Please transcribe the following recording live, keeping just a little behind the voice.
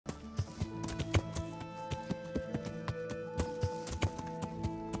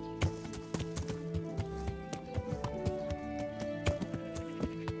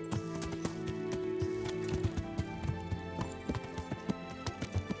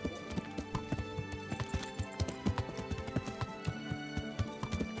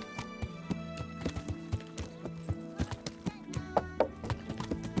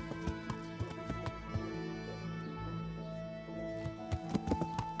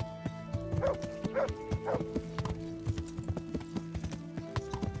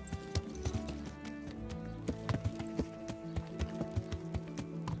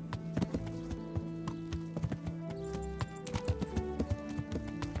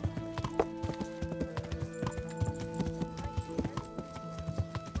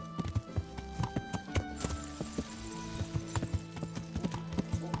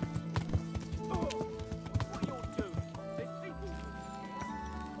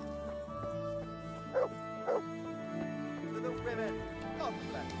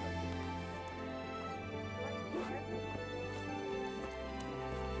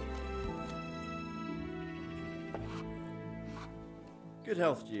Good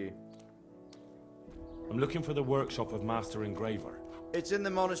health to you. I'm looking for the workshop of Master Engraver. It's in the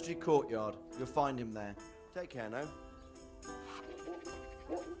monastery courtyard. You'll find him there. Take care now.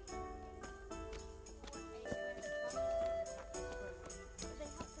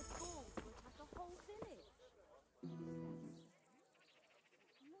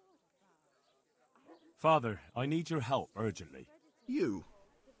 Father, I need your help urgently. You?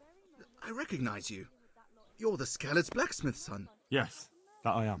 I recognize you. You're the Skalit's blacksmith's son. Yes,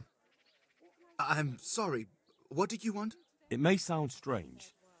 that I am. I'm sorry. What did you want? It may sound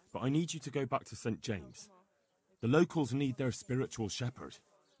strange, but I need you to go back to St. James. The locals need their spiritual shepherd.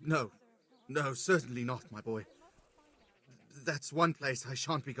 No, certainly not, my boy. That's one place I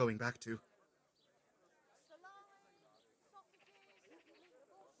shan't be going back to.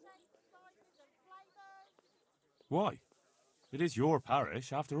 Why? It is your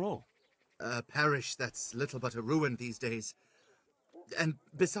parish, after all. A parish that's little but a ruin these days. And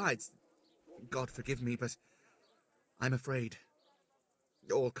besides, God forgive me, but I'm afraid.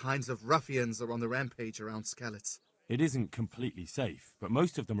 All kinds of ruffians are on the rampage around Skalit's. It isn't completely safe, but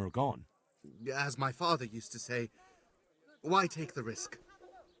most of them are gone. As my father used to say, why take the risk?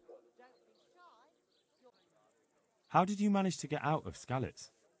 How did you manage to get out of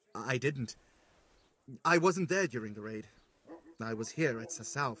Skalit's? I didn't. I wasn't there during the raid. I was here at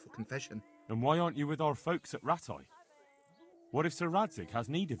Sasau for confession. And why aren't you with our folks at Rattay? What if Sir Radzig has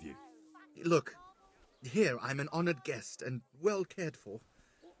need of you? Look, here I'm an honored guest and well cared for.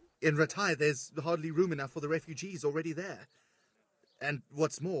 In Rattay there's hardly room enough for the refugees already there. And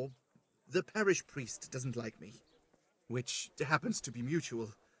what's more, the parish priest doesn't like me, which happens to be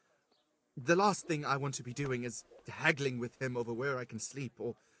mutual. The last thing I want to be doing is haggling with him over where I can sleep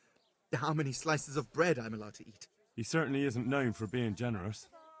or how many slices of bread I'm allowed to eat. He certainly isn't known for being generous.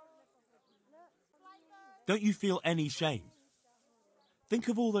 Don't you feel any shame? Think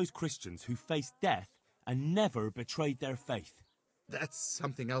of all those Christians who faced death and never betrayed their faith. That's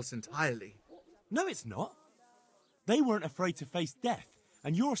something else entirely. No, it's not. They weren't afraid to face death,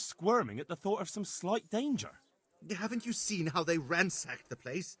 and you're squirming at the thought of some slight danger. Haven't you seen how they ransacked the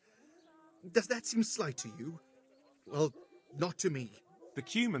place? Does that seem slight to you? Well, not to me. The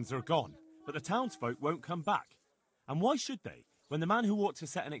Cumans are gone, but the townsfolk won't come back. And why should they, when the man who ought to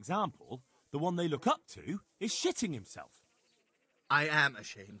set an example, the one they look up to, is shitting himself? I am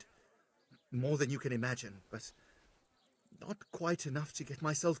ashamed. More than you can imagine, but not quite enough to get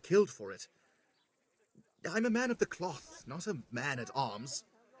myself killed for it. I'm a man of the cloth, not a man at arms.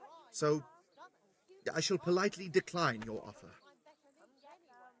 So I shall politely decline your offer.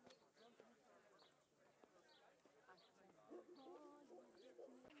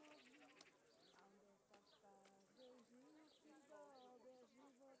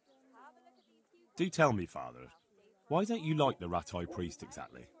 Do tell me, Father, why don't you like the Rattay priest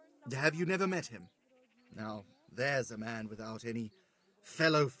exactly? Have you never met him? Now, there's a man without any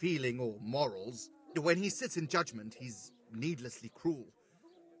fellow feeling or morals. When he sits in judgment, he's needlessly cruel.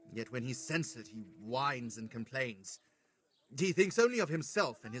 Yet when he's censored, he whines and complains. He thinks only of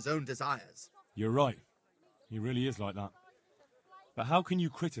himself and his own desires. You're right. He really is like that. But how can you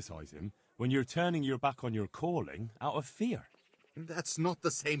criticize him when you're turning your back on your calling out of fear? That's not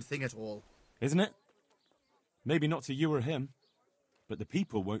the same thing at all. Isn't it? Maybe not to you or him, but the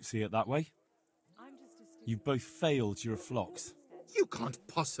people won't see it that way. You've both failed your flocks. You can't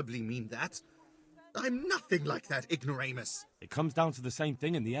possibly mean that. I'm nothing like that ignoramus. It comes down to the same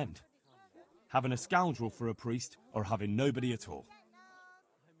thing in the end. Having a scoundrel for a priest or having nobody at all.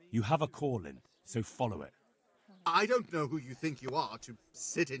 You have a calling, so follow it. I don't know who you think you are to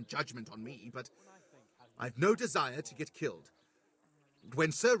sit in judgment on me, but I've no desire to get killed.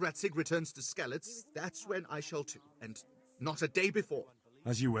 When Sir Radzig returns to Skalit's, that's when I shall too, and not a day before.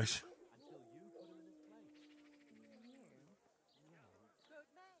 As you wish.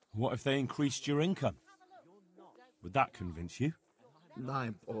 What if they increased your income? Would that convince you? My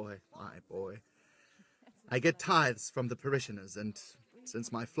boy, my boy. I get tithes from the parishioners, and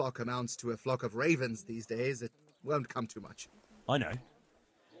Since my flock amounts to a flock of ravens these days, it won't come to much. I know.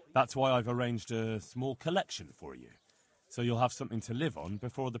 That's why I've arranged a small collection for you, so you'll have something to live on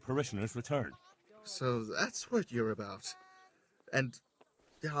before the parishioners return. So that's what you're about. And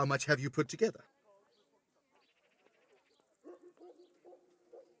how much have you put together?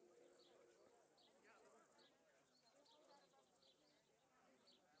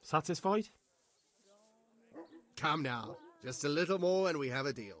 Satisfied? Come now. Just a little more and we have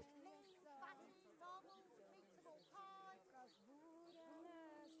a deal.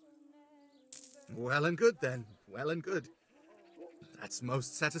 Well and good, then. Well and good. That's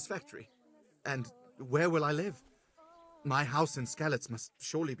most satisfactory. And where will I live? My house in Skalitz must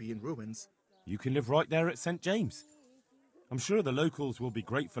surely be in ruins. You can live right there at St. James. I'm sure the locals will be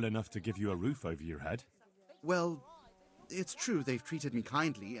grateful enough to give you a roof over your head. Well, it's true they've treated me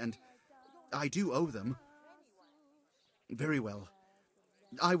kindly, and I do owe them. Very well.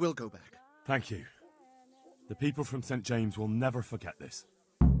 I will go back. Thank you. The people from St. James will never forget this.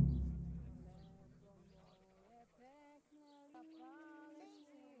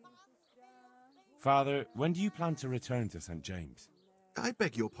 Father, when do you plan to return to St. James? I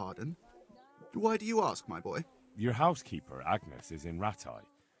beg your pardon. Why do you ask, my boy? Your housekeeper, Agnes, is in Rattay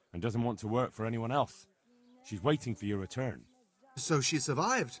and doesn't want to work for anyone else. She's waiting for your return. So she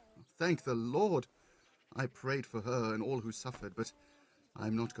survived. Thank the Lord. I prayed for her and all who suffered, but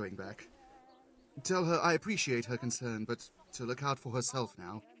I'm not going back. Tell her I appreciate her concern, but to look out for herself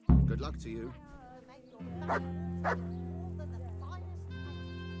now. Good luck to you.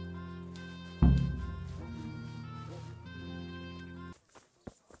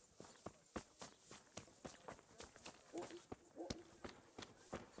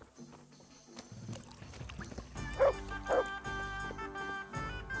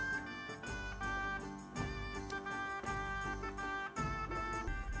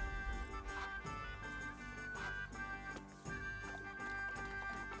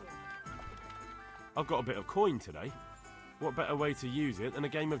 I've got a bit of coin today. What better way to use it than a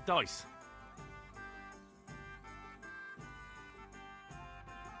game of dice?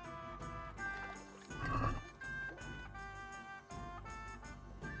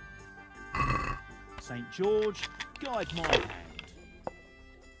 St. George, guide my hand.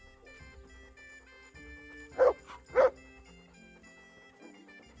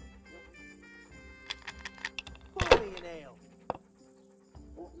 Pour me an ale.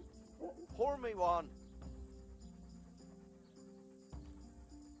 Pour me one.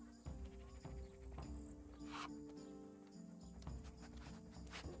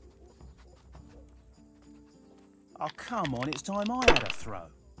 Oh, come on, it's time I had a throw.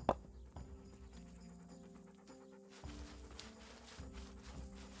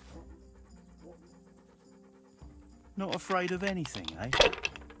 Not afraid of anything, eh?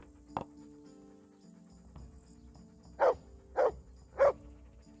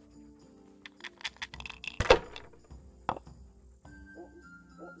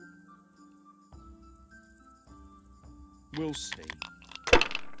 We'll see.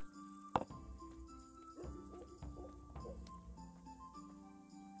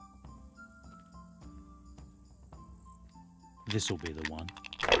 This'll be the one.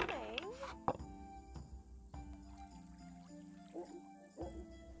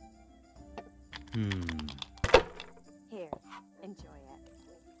 Here, enjoy it.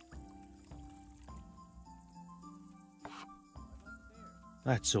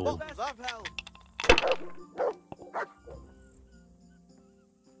 That's all. Zavhel.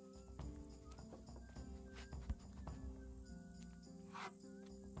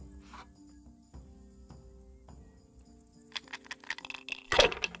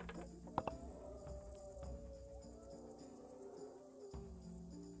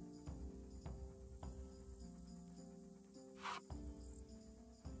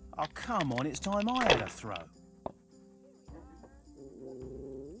 Oh, come on, it's time I had a throw.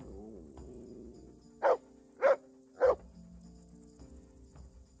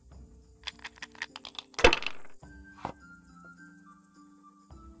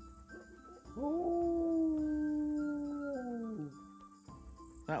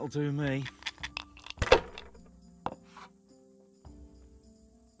 That'll do me.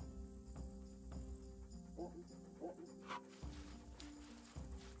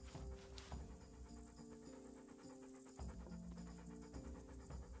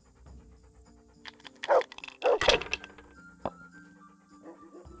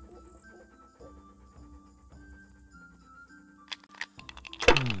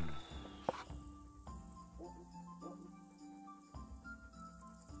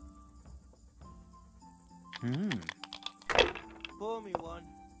 pour me one.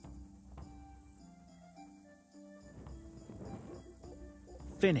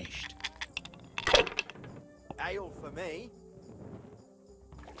 Finished. Ale for me.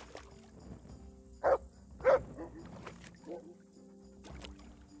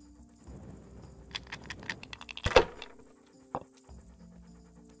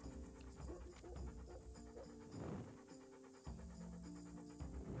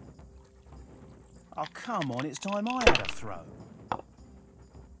 Oh, come on, it's time I had a throw.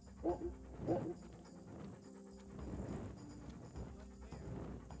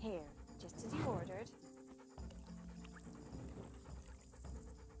 Here, just as you ordered.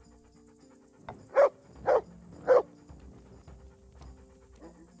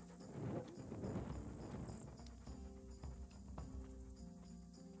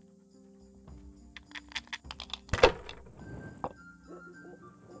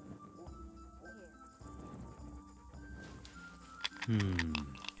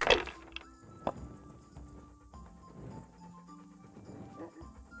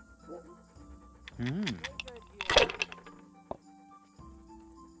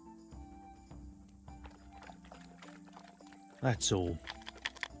 That's all.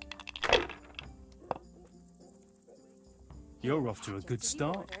 You're off to a good Just as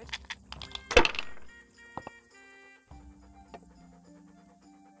you start. ordered.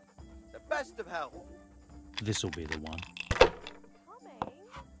 The best of health. This'll be the one.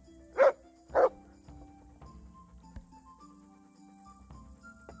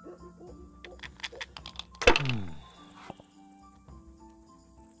 Coming.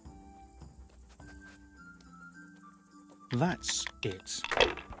 That's it.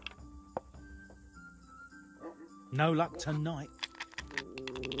 No luck tonight.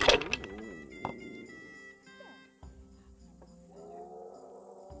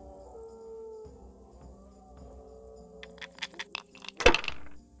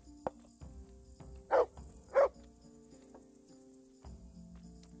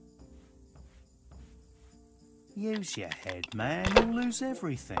 Use your head, man. You'll lose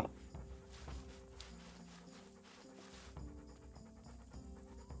everything.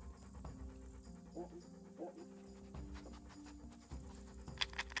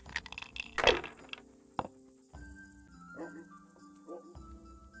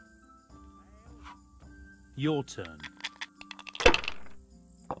 Your turn.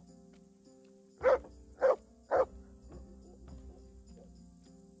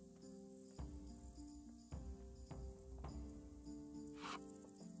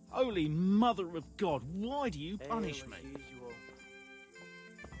 Holy Mother of God, why do you punish Ale me? as usual.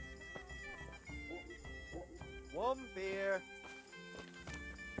 One beer.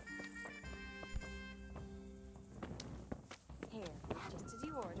 Here, just as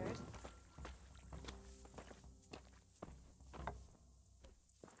you ordered.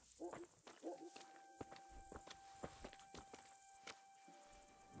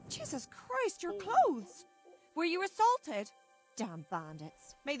 Jesus Christ, your clothes! Were you assaulted? Damn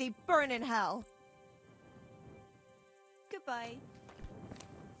bandits. May they burn in hell. Goodbye.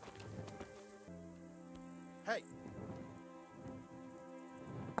 Hey.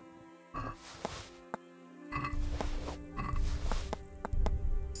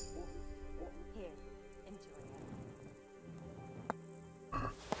 Here, enjoy it.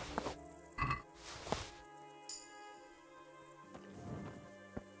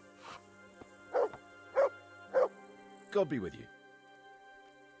 God be with you.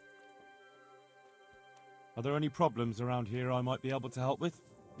 Are there any problems around here I might be able to help with?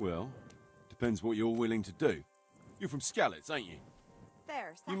 Well, depends what you're willing to do. You're from Skalitz, ain't you?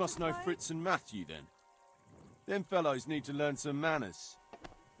 There, You must know satisfies? Fritz and Matthew, then. Them fellows need to learn some manners.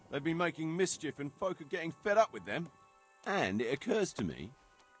 They've been making mischief and folk are getting fed up with them. And it occurs to me,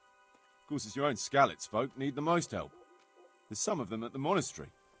 of course it's your own Skalitz folk need the most help. There's some of them at the monastery.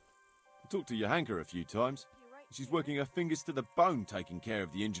 I talked to Johanka a few times. She's working her fingers to the bone taking care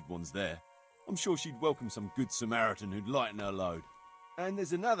of the injured ones there. I'm sure she'd welcome some good Samaritan who'd lighten her load. And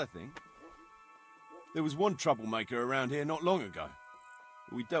there's another thing. There was one troublemaker around here not long ago.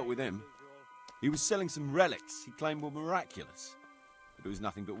 We dealt with him. He was selling some relics he claimed were miraculous. But it was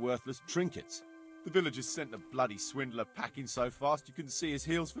nothing but worthless trinkets. The villagers sent the bloody swindler packing so fast you couldn't see his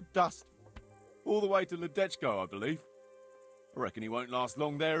heels for dust. All the way to Ledechko, I believe. I reckon he won't last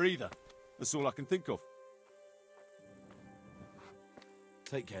long there either. That's all I can think of.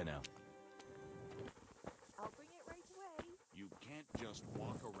 Take care now. I'll bring it right away. You can't just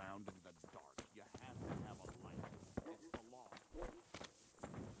walk around in the dark. You have to have a light. It's the law.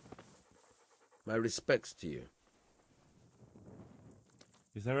 My respects to you.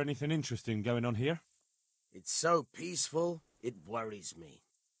 Is there anything interesting going on here? It's so peaceful. It worries me.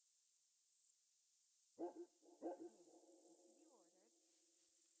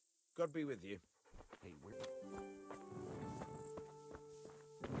 God be with you. Hey,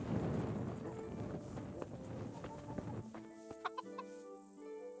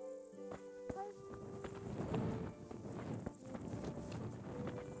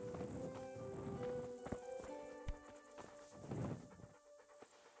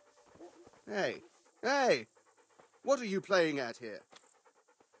 Hey, hey! What are you playing at here?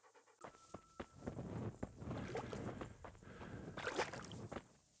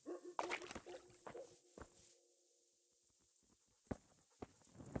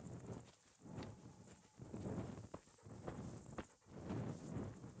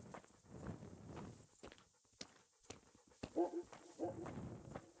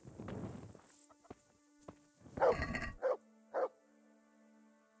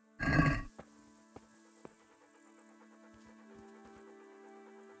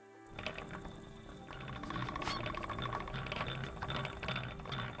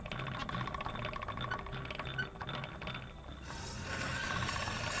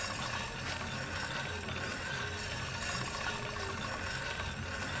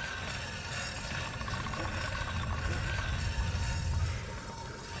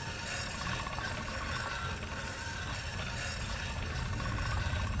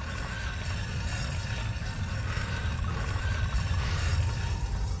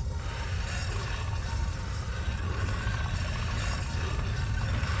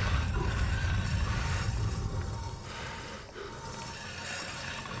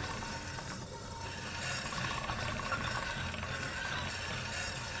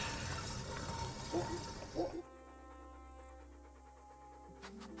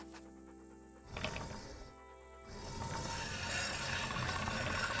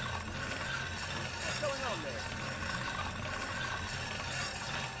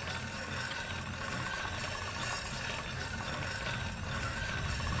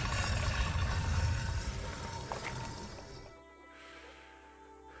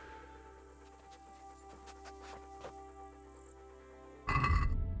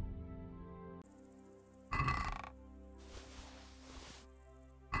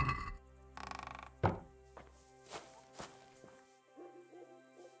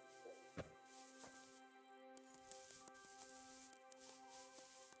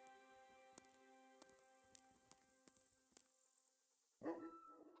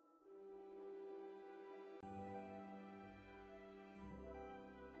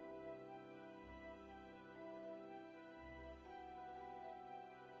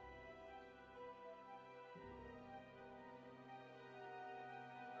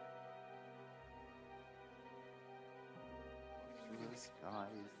 The skies,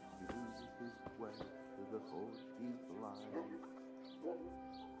 he loses his way to the forge he flies.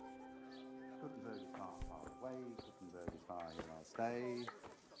 Gutenberg is far, far away, Gutenberg is far, here I'll stay.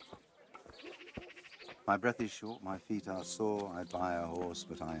 My breath is short, my feet are sore, I'd buy a horse,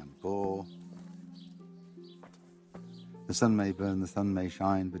 but I am poor. The sun may burn, the sun may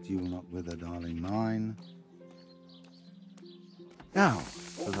shine, but you will not wither, darling mine. Now,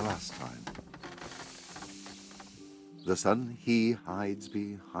 for the last time. The sun, he hides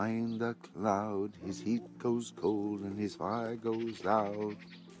behind a cloud, his heat goes cold and his fire goes loud.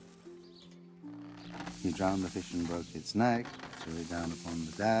 He drowned the fish and broke its neck, threw it down upon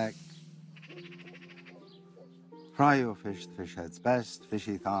the deck. Fry your fish, the fish head's best,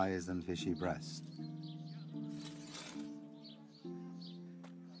 fishy thighs and fishy breast.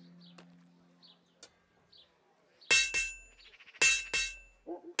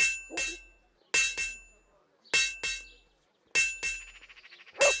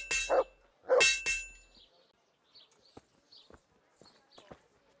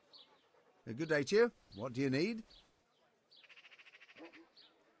 A good day to you. What do you need?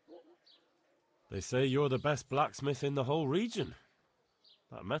 They say you're the best blacksmith in the whole region.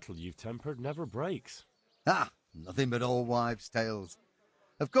 That metal you've tempered never breaks. Ah, nothing but old wives' tales.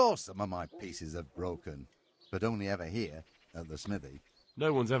 Of course some of my pieces have broken, but only ever here, at the smithy.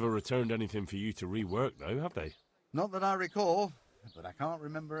 No one's ever returned anything for you to rework, though, have they? Not that I recall, but I can't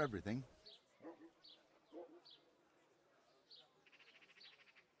remember everything.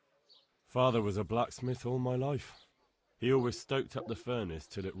 Father was a blacksmith all my life. He always stoked up the furnace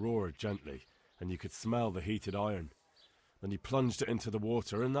till it roared gently, and you could smell the heated iron. Then he plunged it into the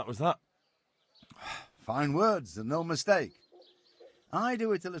water, and that was that. Fine words, and no mistake. I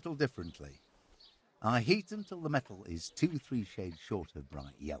do it a little differently. I heat until the metal is 2-3 shades short of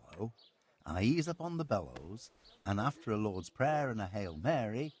bright yellow. I ease up on the bellows, and after a Lord's Prayer and a Hail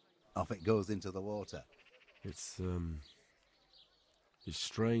Mary, off it goes into the water. It's It's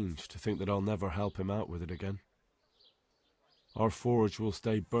strange to think that I'll never help him out with it again. Our forge will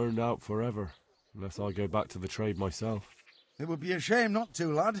stay burned out forever, unless I go back to the trade myself. It would be a shame not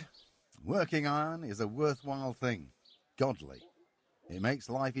to, lad. Working iron is a worthwhile thing. Godly. It makes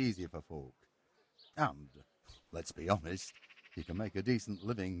life easier for folk. And, let's be honest, you can make a decent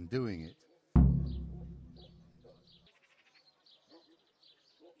living doing it.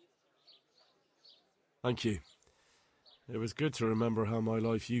 Thank you. It was good to remember how my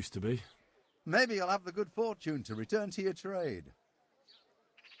life used to be. Maybe you'll have the good fortune to return to your trade.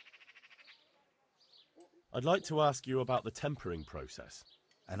 I'd like to ask you about the tempering process.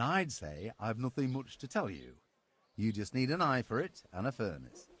 And I'd say I've nothing much to tell you. You just need an eye for it and a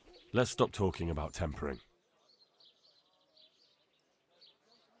furnace. Let's stop talking about tempering.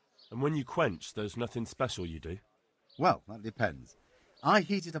 And when you quench, there's nothing special you do? Well, that depends. I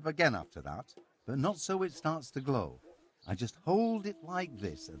heat it up again after that, but not so it starts to glow. I just hold it like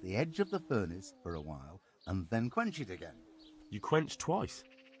this at the edge of the furnace for a while and then quench it again. You quench twice?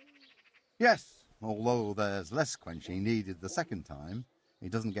 Yes, although there's less quenching needed the second time.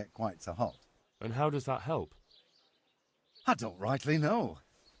 It doesn't get quite so hot. And how does that help? I don't rightly know.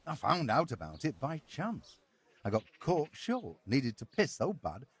 I found out about it by chance. I got caught short, needed to piss so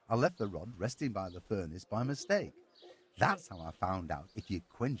bad I left the rod resting by the furnace by mistake. That's how I found out if you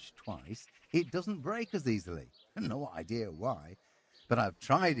quench twice, it doesn't break as easily. No idea why, but I've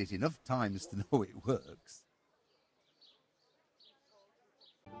tried it enough times to know it works.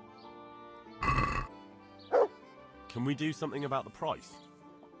 Can we do something about the price?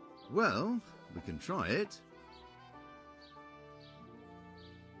 Well, we can try it.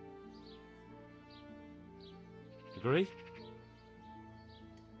 Agree?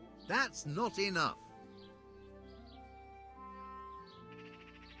 That's not enough.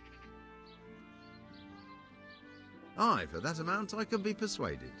 Aye, for that amount I can be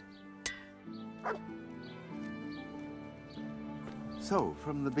persuaded. So,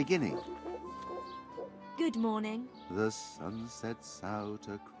 from the beginning. Good morning. The sun sets out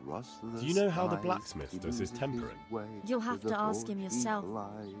across the Do you know how the skies. blacksmith does his tempering? You'll have to ask him yourself.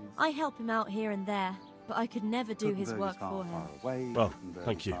 I help him out here and there, but I could never do his work for him. Well,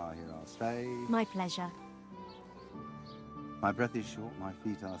 thank you. My pleasure. My breath is short, my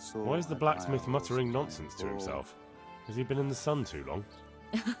feet are sore. Why is the blacksmith muttering nonsense to himself? Has he been in the sun too long?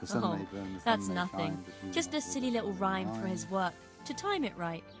 Oh, that's nothing. Just a silly little rhyme for his work, to time it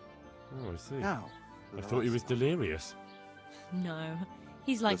right. Oh, I see. Now, I thought he was delirious. No,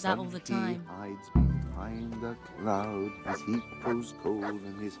 he's like that all the time. He hides behind a cloud, his heat grows cold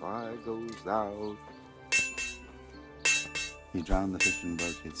and his fire goes out. He drowned the fish and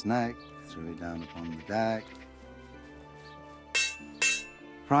broke its neck, threw it down upon the deck.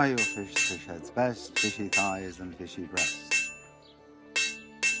 Fry your fish, fish head's best, fishy thighs and fishy breast.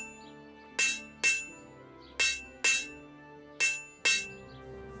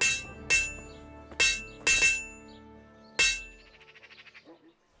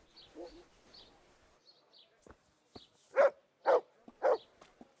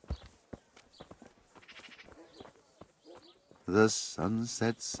 The sun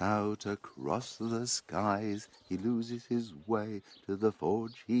sets out across the skies. He loses his way, to the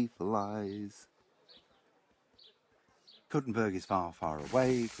forge he flies. Kuttenberg is far, far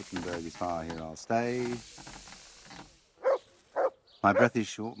away. Kuttenberg is far, here I'll stay. My breath is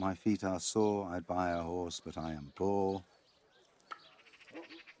short, my feet are sore. I'd buy a horse, but I am poor.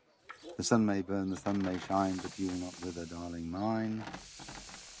 The sun may burn, the sun may shine, but you will not wither, darling mine.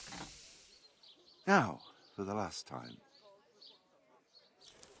 Now, for the last time.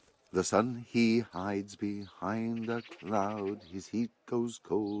 The sun he hides behind a cloud, his heat goes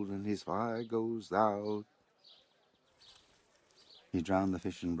cold and his fire goes out. He drowned the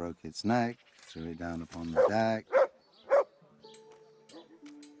fish and broke its neck, threw it down upon the deck.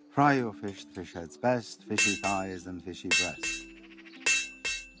 Fry your fish, the fish head's best, fishy thighs and fishy breast.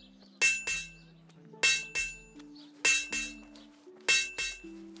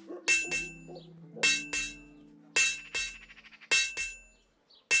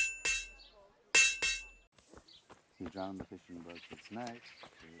 He drowned the fish and broke its neck,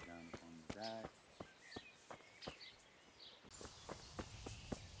 threw it down upon the deck.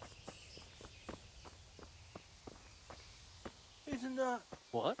 Isn't that...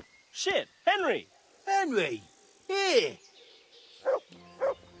 What? Shit! Henry! Henry! Here!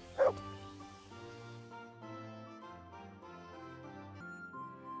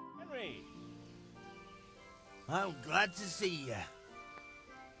 Henry! I'm glad to see you.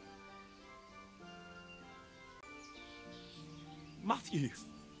 Matthew!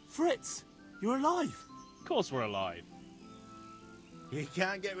 Fritz! You're alive! Of course we're alive. You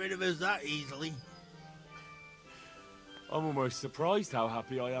can't get rid of us that easily. I'm almost surprised how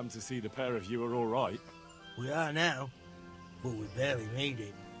happy I am to see the pair of you are all right. We are now, but we barely made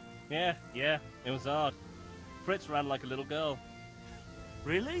it. Yeah, it was hard. Fritz ran like a little girl.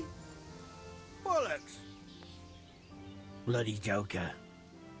 Really? Bollocks! Bloody joker.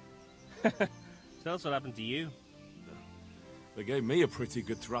 Tell us what happened to you. They gave me a pretty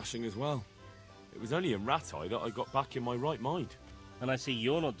good thrashing as well. It was only in Rattay that I got back in my right mind. And I see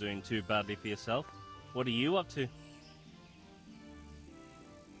you're not doing too badly for yourself. What are you up to?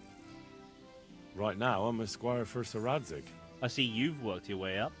 Right now, I'm a squire for Sir Radzig. I see you've worked your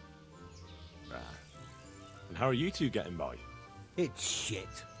way up. And how are you two getting by? It's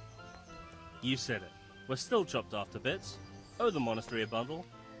shit. You said it. We're still chopped off to bits. Owe the monastery a bundle.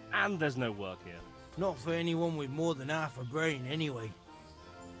 And there's no work here. Not for anyone with more than half a brain, anyway.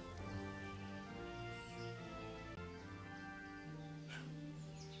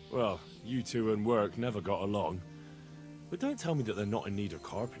 Well, you two and work never got along. But don't tell me that they're not in need of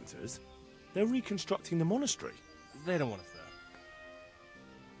carpenters. They're reconstructing the monastery. They don't want us there.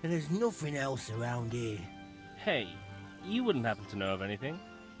 And there's nothing else around here. Hey, you wouldn't happen to know of anything?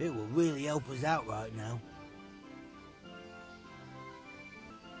 It will really help us out right now.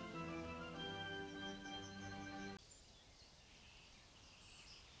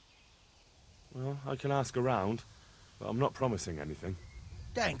 Well, I can ask around, but I'm not promising anything.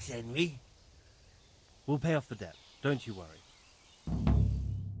 Thanks, Henry. We'll pay off the debt. Don't you worry.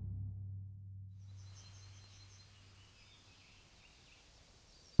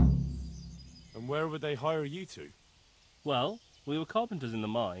 And where would they hire you to? Well, we were carpenters in the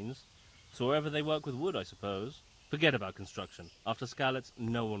mines, so wherever they work with wood, I suppose. Forget about construction. After Skalitz,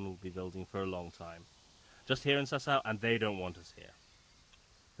 no one will be building for a long time. Just here in Sasau, and they don't want us here.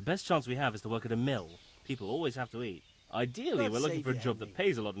 The best chance we have is to work at a mill. People always have to eat. Ideally, we're looking for a job that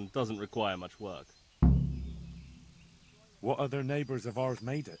pays a lot and doesn't require much work. What other neighbours of ours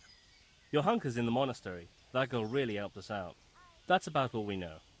made it? Your hunker's in the monastery. That girl really helped us out. That's about all we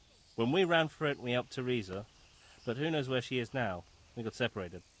know. When we ran for it, we helped Teresa, but who knows where she is now? We got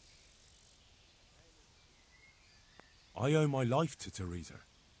separated. I owe my life to Teresa.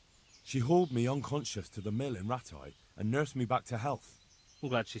 She hauled me unconscious to the mill in Rattay and nursed me back to health. I'm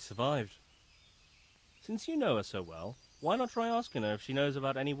glad she survived. Since you know her so well, why not try asking her if she knows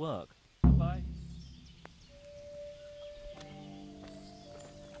about any work? Bye.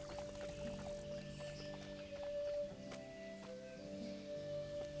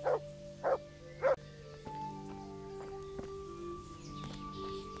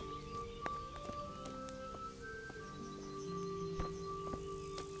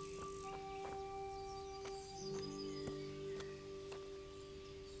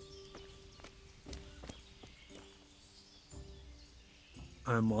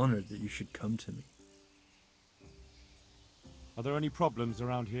 I'm honored that you should come to me. Are there any problems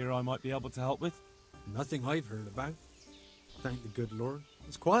around here I might be able to help with? Nothing I've heard about. Thank the good Lord.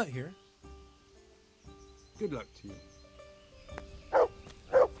 It's quiet here. Good luck to you.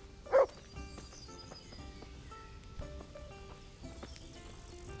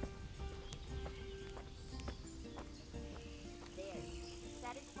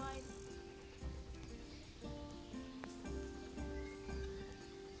 Satisfies?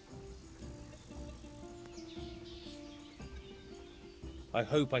 I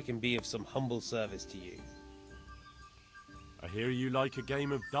hope I can be of some humble service to you. I hear you like a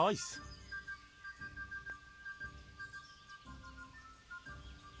game of dice.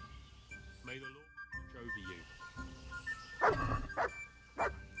 May the Lord watch over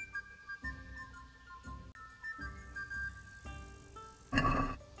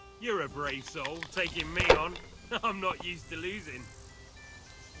you. You're a brave soul, taking me on. I'm not used to losing.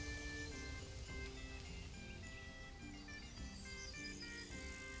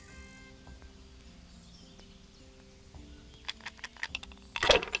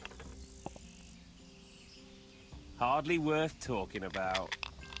 Hardly worth talking about.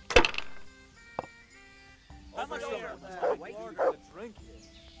 How much longer? Drink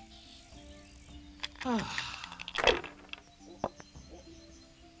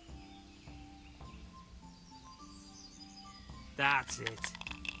That's it.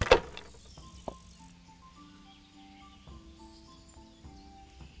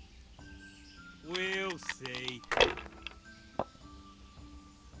 We'll see.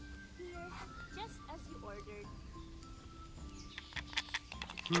 Here, just as you ordered.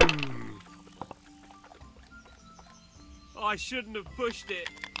 I shouldn't have pushed it.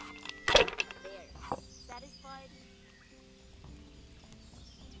 There. Satisfied?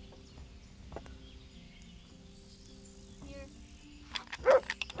 Here.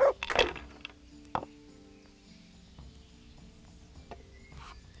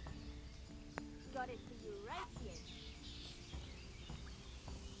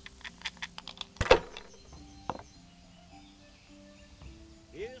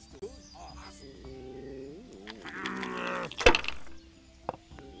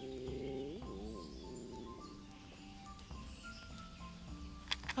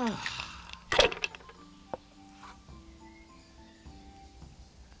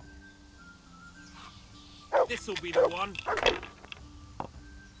 This'll be the one.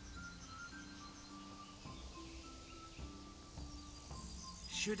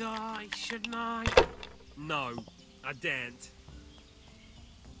 Should I? Shouldn't I? No, I daren't.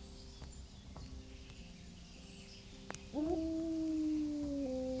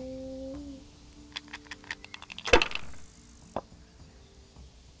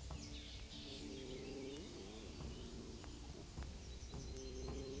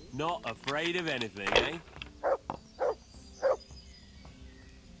 Not afraid of anything, eh?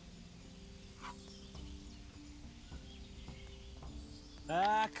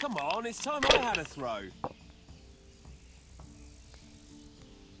 Come on, it's time I had a throw.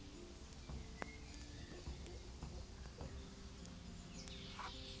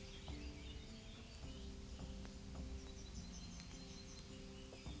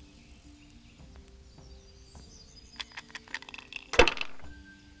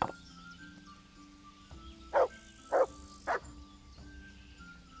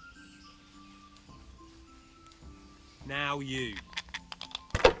 Now you.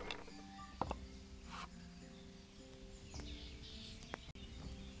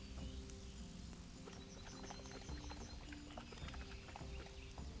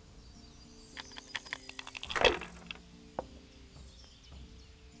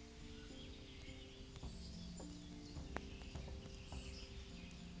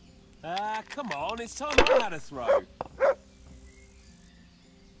 Come on, it's time I had a throw.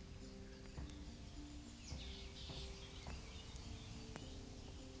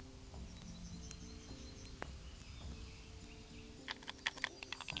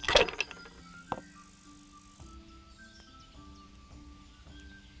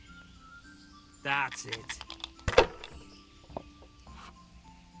 That's it.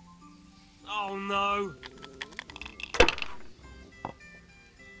 Oh no!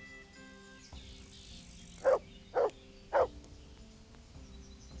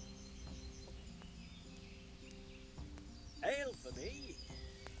 Ale for me.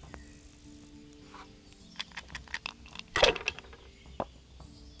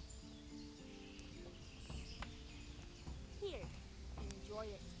 Here, enjoy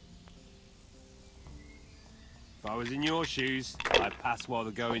it. If I was in your shoes, I'd pass while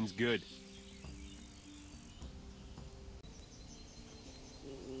the going's good.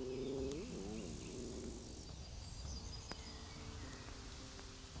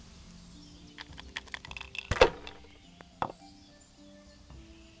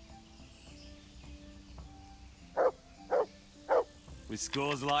 With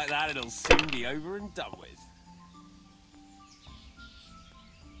scores like that, it'll soon be over and done with.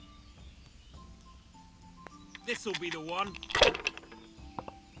 This'll be the one.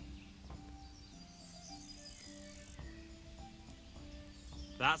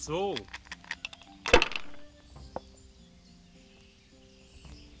 That's all.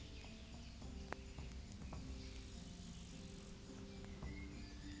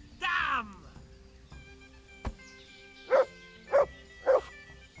 Damn!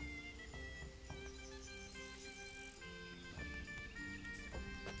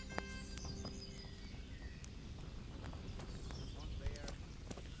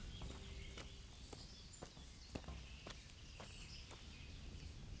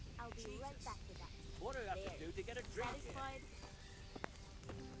 I'll be right back with that. What do I have to do to get a drink here? Satisfied?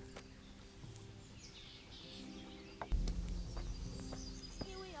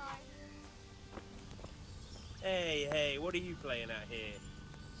 Here we are. Hey, what are you playing at here?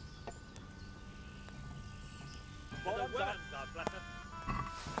 Well done. God bless her.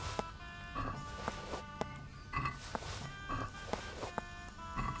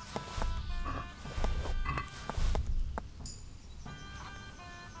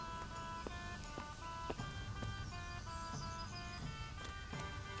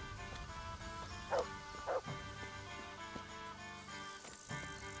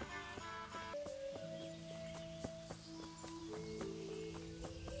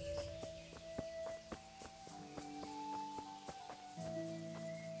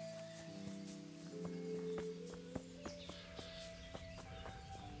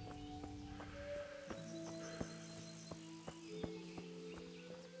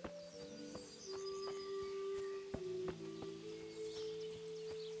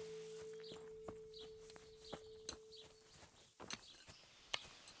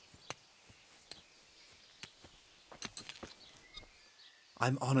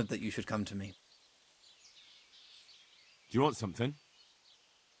 I'm honored that you should come to me. Do you want something?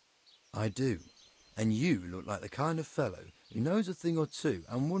 I do. And you look like the kind of fellow who knows a thing or two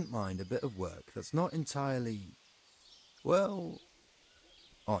and wouldn't mind a bit of work that's not entirely, well,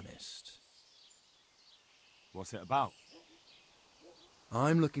 honest. What's it about?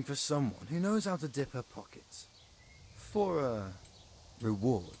 I'm looking for someone who knows how to dip her pockets. For a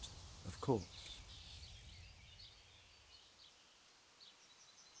reward, of course.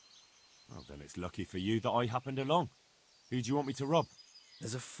 Well, then it's lucky for you that I happened along. Who do you want me to rob?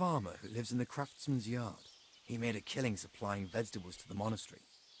 There's a farmer who lives in the craftsman's yard. He made a killing supplying vegetables to the monastery.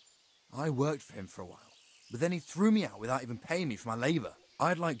 I worked for him for a while, but then he threw me out without even paying me for my labour.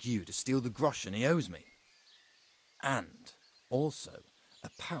 I'd like you to steal the groschen he owes me. And also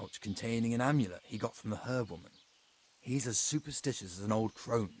a pouch containing an amulet he got from the herb woman. He's as superstitious as an old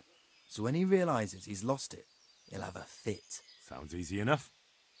crone, so when he realises he's lost it, he'll have a fit. Sounds easy enough.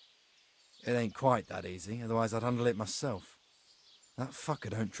 It ain't quite that easy, otherwise I'd handle it myself. That fucker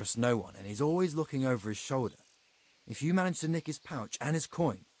don't trust no one, and he's always looking over his shoulder. If you manage to nick his pouch and his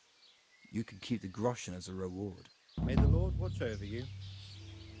coin, you can keep the groschen as a reward. May the Lord watch over you.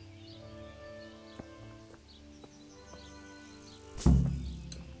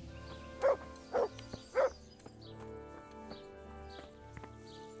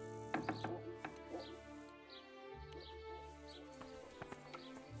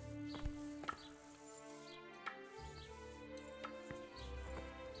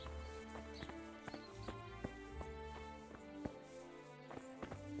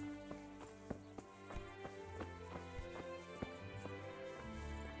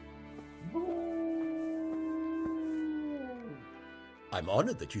 I'm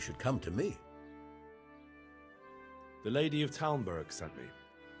honored that you should come to me. The Lady of Talmberg sent me.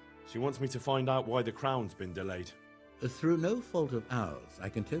 She wants me to find out why the crown's been delayed. Through no fault of ours, I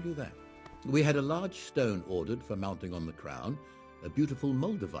can tell you that. We had a large stone ordered for mounting on the crown, a beautiful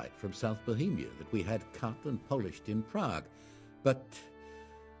Moldavite from South Bohemia that we had cut and polished in Prague. But,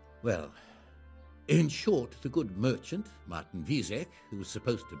 well, in short, the good merchant, Martin Vizek, who was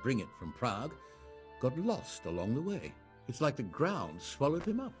supposed to bring it from Prague, got lost along the way. It's like the ground swallowed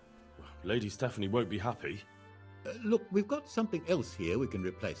him up. Lady Stephanie won't be happy. Look, we've got something else here we can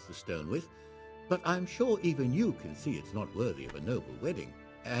replace the stone with, but I'm sure even you can see it's not worthy of a noble wedding,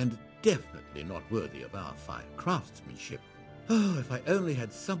 and definitely not worthy of our fine craftsmanship. Oh, if I only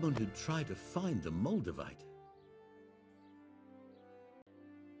had someone who'd try to find the Moldavite.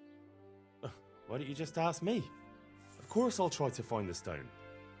 Why don't you just ask me? Of course I'll try to find the stone.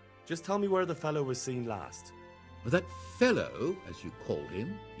 Just tell me where the fellow was seen last. That fellow, as you call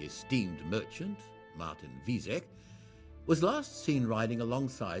him, the esteemed merchant, Martin Vizek, was last seen riding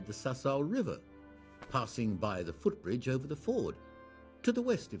alongside the Sasau River, passing by the footbridge over the ford, to the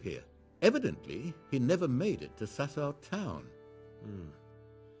west of here. Evidently, he never made it to Sasau town.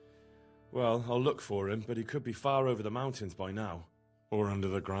 Well, I'll look for him, but he could be far over the mountains by now. Or under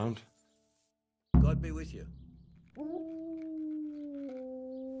the ground. God be with you.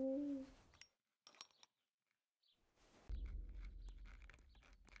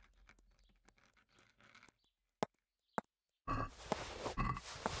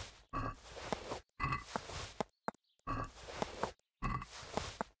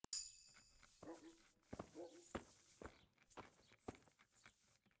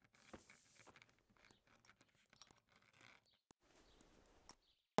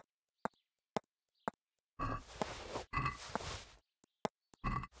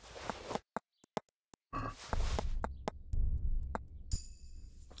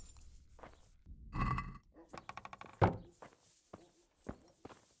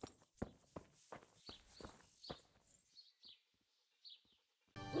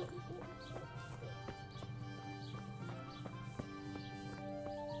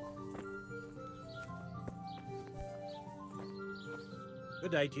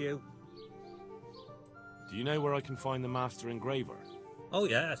 Good day to you. Do you know where I can find the master engraver? Oh,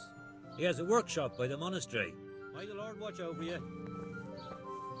 yes. He has a workshop by the monastery. May the Lord watch over you.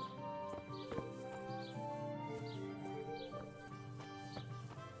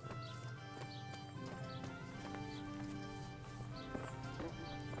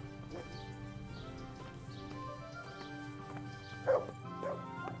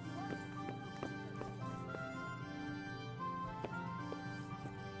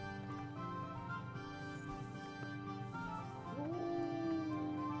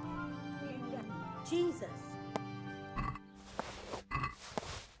 Jesus.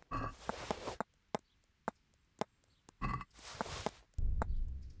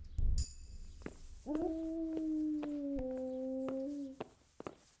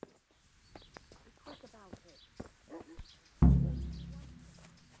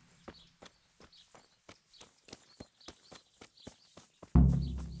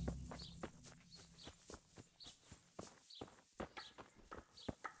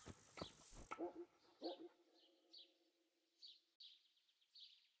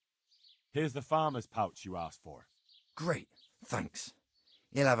 Here's the farmer's pouch you asked for. Great, thanks.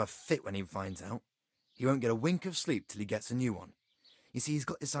 He'll have a fit when he finds out. He won't get a wink of sleep till he gets a new one. You see, he's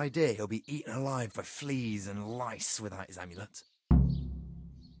got this idea he'll be eaten alive by fleas and lice without his amulet.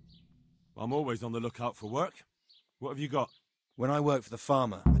 I'm always on the lookout for work. What have you got? When I worked for the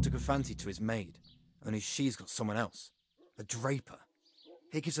farmer, I took a fancy to his maid. Only she's got someone else. A draper.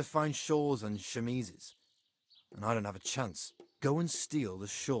 He gives her fine shawls and chemises. And I don't have a chance. Go and steal the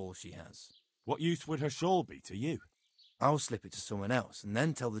shawl she has. What use would her shawl be to you? I'll slip it to someone else and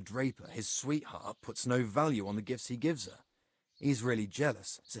then tell the draper his sweetheart puts no value on the gifts he gives her. He's really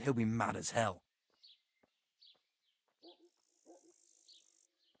jealous, so he'll be mad as hell.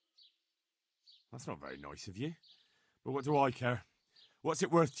 That's not very nice of you. But what do I care? What's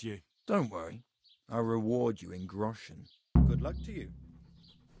it worth to you? Don't worry. I'll reward you in groschen. Good luck to you.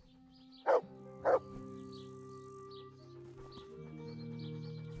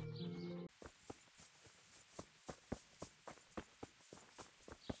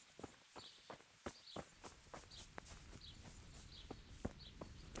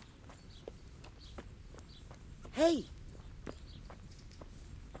 Hey!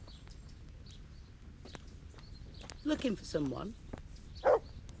 Looking for someone?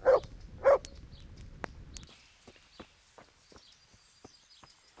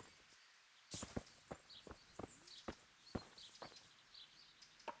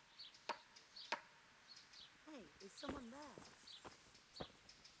 Hey, is someone there?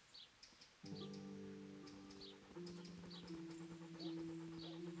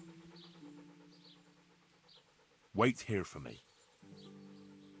 Wait here for me.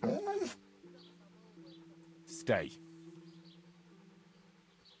 Stay.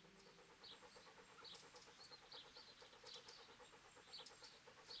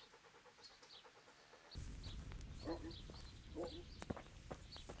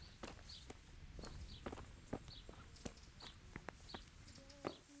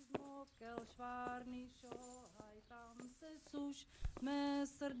 Mé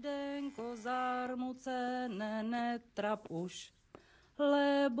srdenko zarmucené netrap už,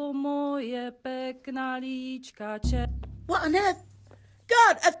 lebo moje pekná líčka What on earth?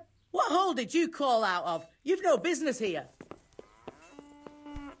 God, what hole did you crawl out of? You've no business here.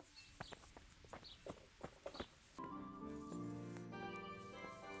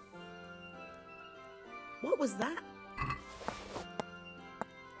 What was that?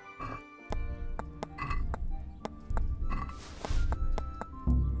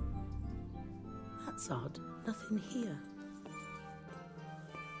 That's odd. Nothing here.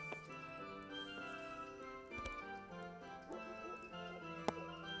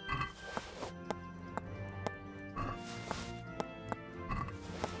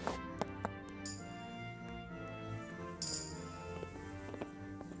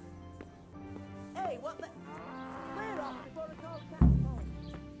 Hey, what the? Clear off before the cold cat falls.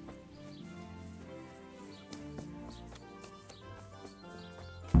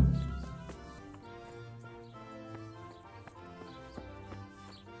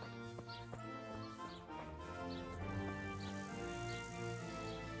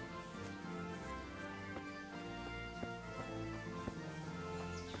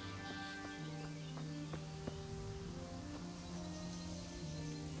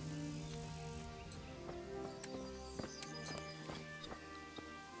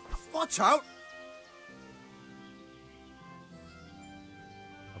 Watch out!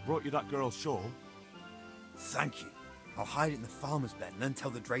 I brought you that girl's shawl. Thank you. I'll hide it in the farmer's bed and then tell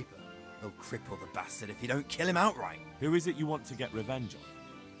the draper. He'll cripple the bastard if you don't kill him outright. Who is it you want to get revenge on?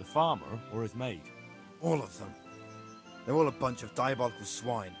 The farmer or his maid? All of them. They're all a bunch of diabolical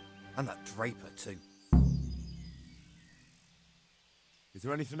swine. And that draper, too. Is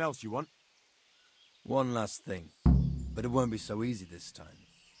there anything else you want? One last thing. But it won't be so easy this time.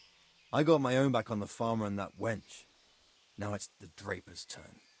 I got my own back on the farmer and that wench. Now it's the draper's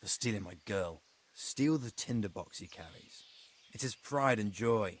turn for stealing my girl. Steal the tinderbox he carries. It's his pride and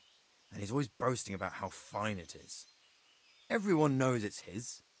joy, and he's always boasting about how fine it is. Everyone knows it's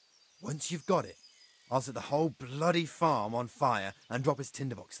his. Once you've got it, I'll set the whole bloody farm on fire and drop his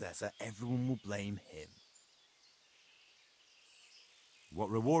tinderbox there so everyone will blame him. What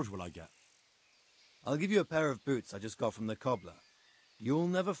reward will I get? I'll give you a pair of boots I just got from the cobbler. You'll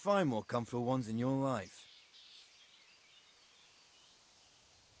never find more comfortable ones in your life.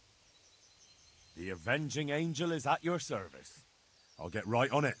 The avenging angel is at your service. I'll get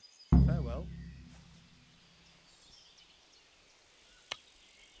right on it.